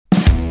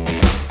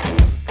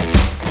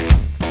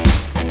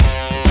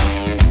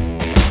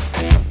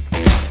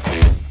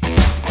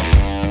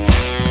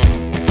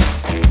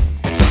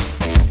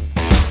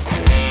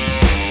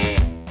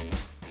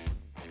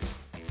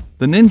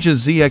The Ninja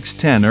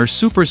ZX-10R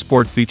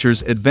Supersport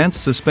features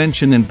advanced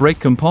suspension and brake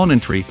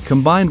componentry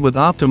combined with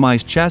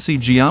optimized chassis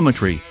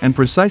geometry and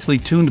precisely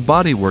tuned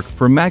bodywork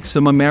for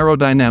maximum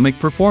aerodynamic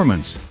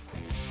performance.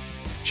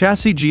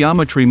 Chassis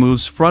geometry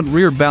moves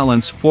front-rear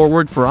balance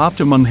forward for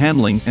optimum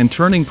handling and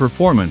turning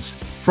performance.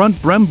 Front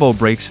Brembo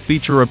brakes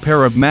feature a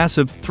pair of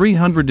massive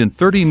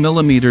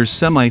 330mm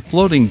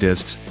semi-floating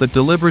discs that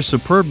deliver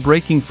superb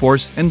braking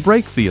force and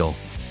brake feel.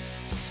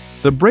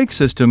 The brake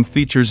system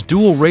features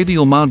dual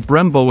radial mount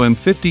Brembo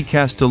M50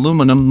 cast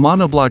aluminum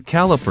monobloc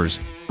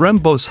calipers.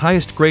 Brembo's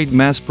highest-grade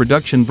mass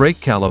production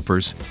brake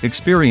calipers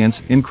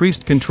experience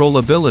increased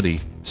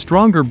controllability,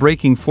 stronger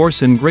braking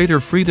force and greater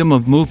freedom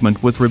of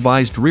movement with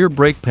revised rear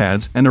brake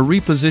pads and a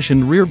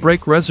repositioned rear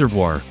brake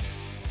reservoir.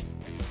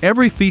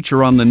 Every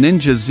feature on the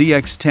Ninja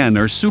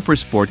ZX-10R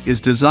Supersport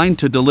is designed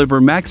to deliver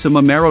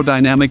maximum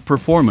aerodynamic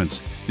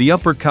performance. The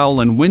upper cowl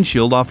and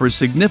windshield offers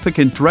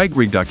significant drag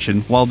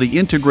reduction, while the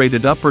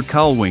integrated upper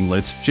cowl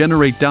winglets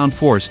generate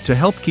downforce to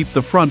help keep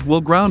the front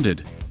wheel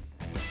grounded.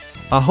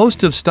 A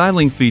host of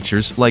styling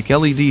features like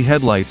LED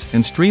headlights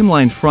and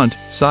streamlined front,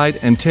 side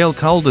and tail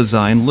cowl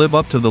design live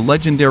up to the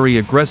legendary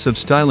aggressive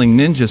styling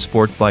Ninja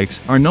sport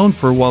bikes are known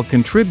for while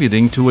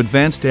contributing to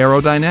advanced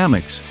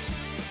aerodynamics.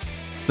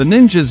 The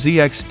Ninja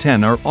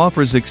ZX-10R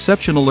offers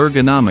exceptional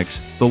ergonomics.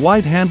 The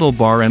wide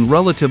handlebar and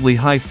relatively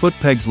high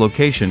footpegs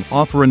location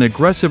offer an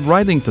aggressive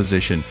riding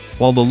position,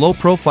 while the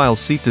low-profile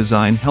seat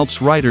design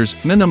helps riders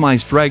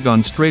minimize drag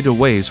on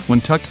straightaways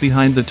when tucked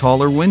behind the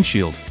taller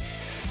windshield.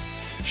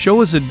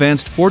 Showa's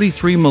advanced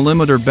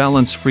 43mm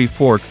balance-free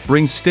fork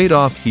brings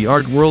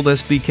state-of-the-art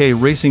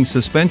WorldSBK racing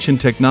suspension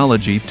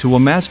technology to a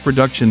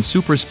mass-production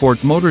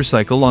supersport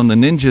motorcycle on the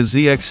Ninja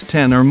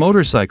ZX-10R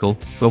motorcycle.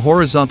 The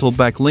horizontal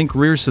backlink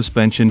rear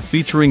suspension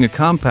featuring a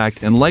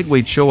compact and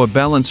lightweight Showa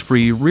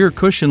balance-free rear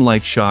cushion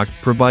light shock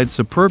provides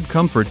superb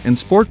comfort and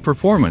sport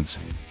performance.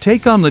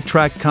 Take on the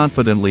track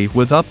confidently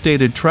with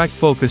updated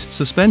track-focused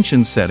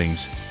suspension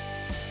settings.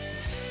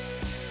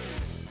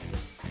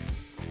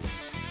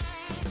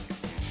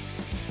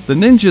 The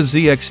Ninja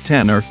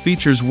ZX-10R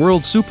features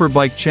World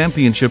Superbike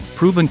Championship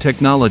proven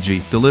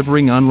technology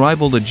delivering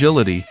unrivaled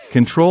agility,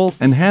 control,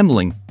 and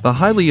handling. The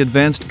highly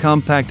advanced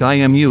compact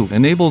IMU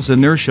enables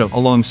inertia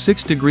along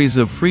 6 degrees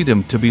of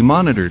freedom to be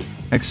monitored,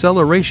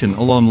 acceleration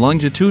along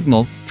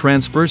longitudinal,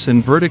 transverse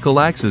and vertical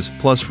axes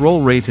plus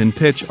roll rate and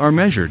pitch are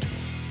measured.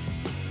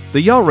 The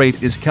yaw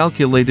rate is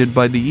calculated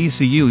by the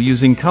ECU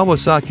using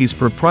Kawasaki's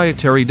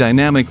proprietary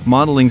dynamic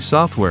modeling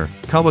software.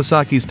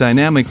 Kawasaki's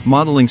dynamic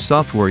modeling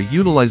software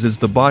utilizes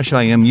the Bosch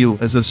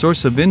IMU as a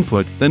source of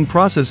input, then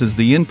processes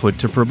the input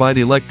to provide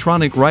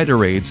electronic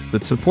rider aids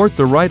that support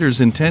the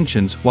rider's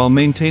intentions while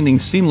maintaining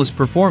seamless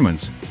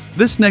performance.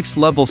 This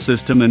next-level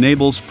system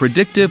enables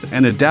predictive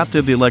and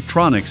adaptive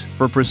electronics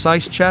for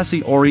precise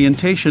chassis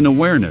orientation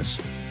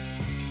awareness.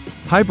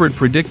 Hybrid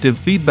predictive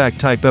feedback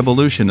type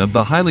evolution of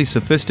the highly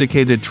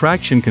sophisticated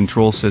traction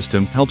control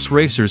system helps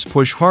racers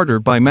push harder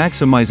by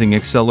maximizing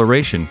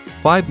acceleration.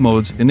 5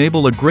 modes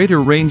enable a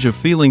greater range of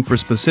feeling for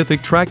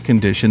specific track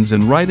conditions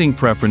and riding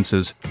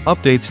preferences.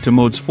 Updates to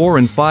modes 4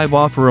 and 5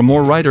 offer a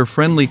more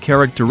rider-friendly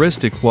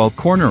characteristic while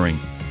cornering.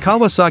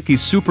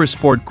 Kawasaki's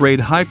Supersport grade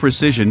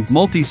high-precision,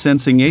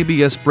 multi-sensing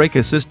ABS brake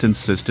assistance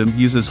system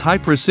uses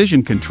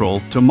high-precision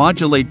control to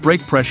modulate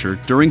brake pressure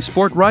during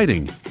sport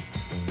riding.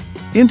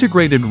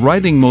 Integrated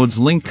riding modes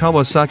link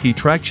Kawasaki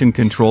traction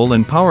control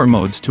and power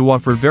modes to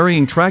offer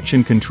varying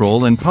traction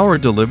control and power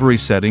delivery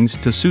settings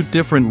to suit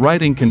different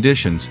riding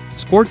conditions.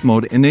 Sport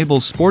mode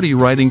enables sporty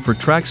riding for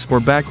tracks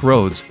or back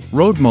roads.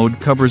 Road mode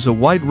covers a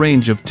wide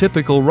range of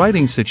typical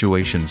riding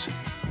situations.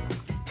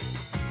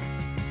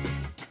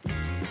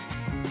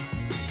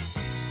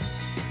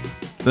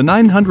 The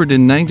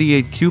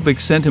 998 cubic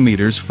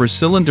centimeters per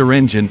cylinder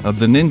engine of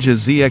the Ninja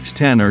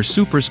ZX-10R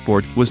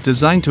Supersport was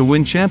designed to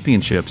win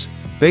championships.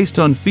 Based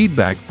on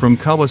feedback from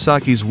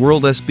Kawasaki's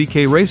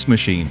WorldSBK race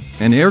machine,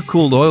 an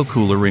air-cooled oil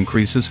cooler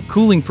increases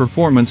cooling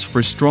performance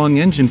for strong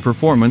engine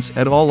performance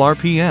at all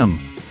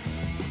RPM.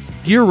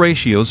 Gear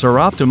ratios are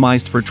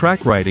optimized for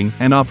track riding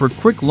and offer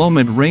quick low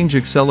mid-range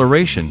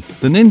acceleration.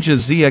 The Ninja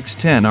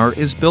ZX-10R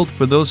is built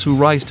for those who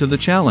rise to the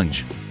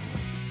challenge.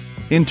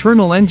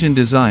 Internal engine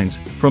designs,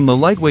 from the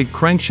lightweight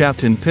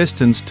crankshaft and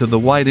pistons to the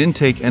wide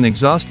intake and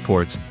exhaust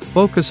ports,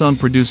 focus on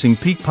producing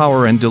peak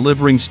power and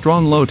delivering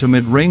strong low to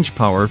mid-range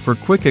power for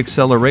quick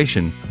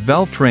acceleration.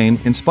 Valve train,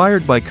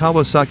 inspired by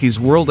Kawasaki's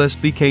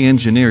WorldSBK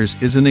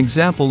engineers, is an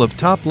example of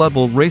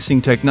top-level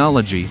racing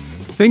technology.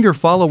 Finger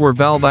follower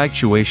valve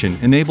actuation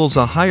enables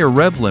a higher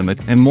rev limit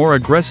and more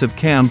aggressive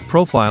cam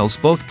profiles,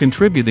 both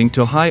contributing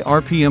to high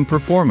RPM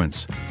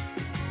performance.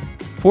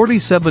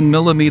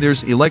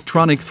 47mm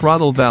electronic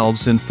throttle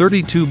valves and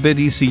 32-bit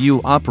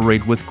ECU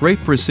operate with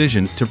great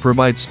precision to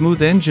provide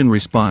smooth engine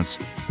response.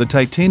 The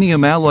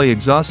titanium alloy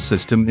exhaust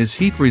system is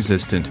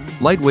heat-resistant,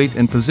 lightweight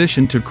and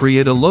positioned to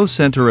create a low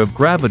center of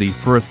gravity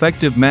for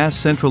effective mass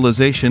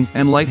centralization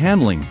and light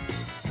handling.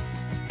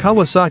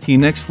 Kawasaki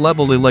Next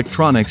Level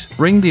Electronics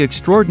bring the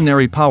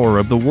extraordinary power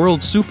of the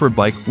world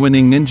superbike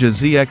winning Ninja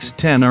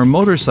ZX-10R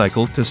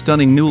motorcycle to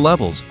stunning new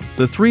levels.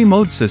 The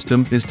 3-mode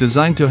system is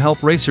designed to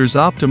help racers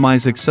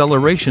optimize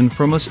acceleration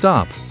from a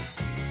stop.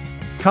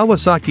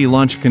 Kawasaki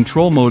Launch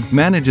Control Mode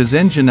manages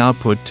engine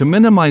output to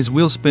minimize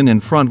wheel spin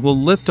and front will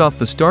lift off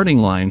the starting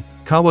line.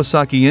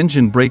 Kawasaki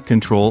Engine Brake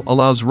Control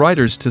allows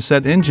riders to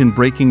set engine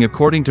braking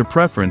according to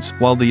preference,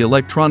 while the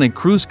electronic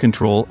cruise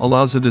control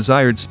allows a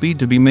desired speed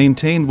to be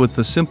maintained with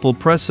the simple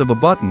press of a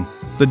button.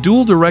 The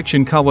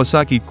dual-direction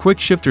Kawasaki Quick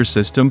Shifter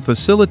system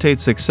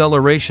facilitates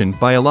acceleration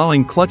by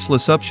allowing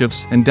clutchless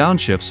upshifts and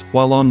downshifts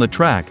while on the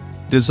track,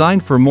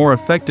 designed for more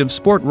effective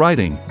sport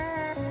riding.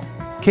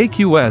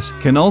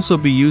 KQS can also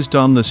be used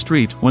on the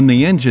street when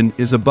the engine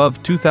is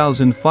above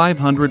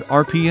 2,500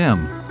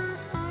 RPM.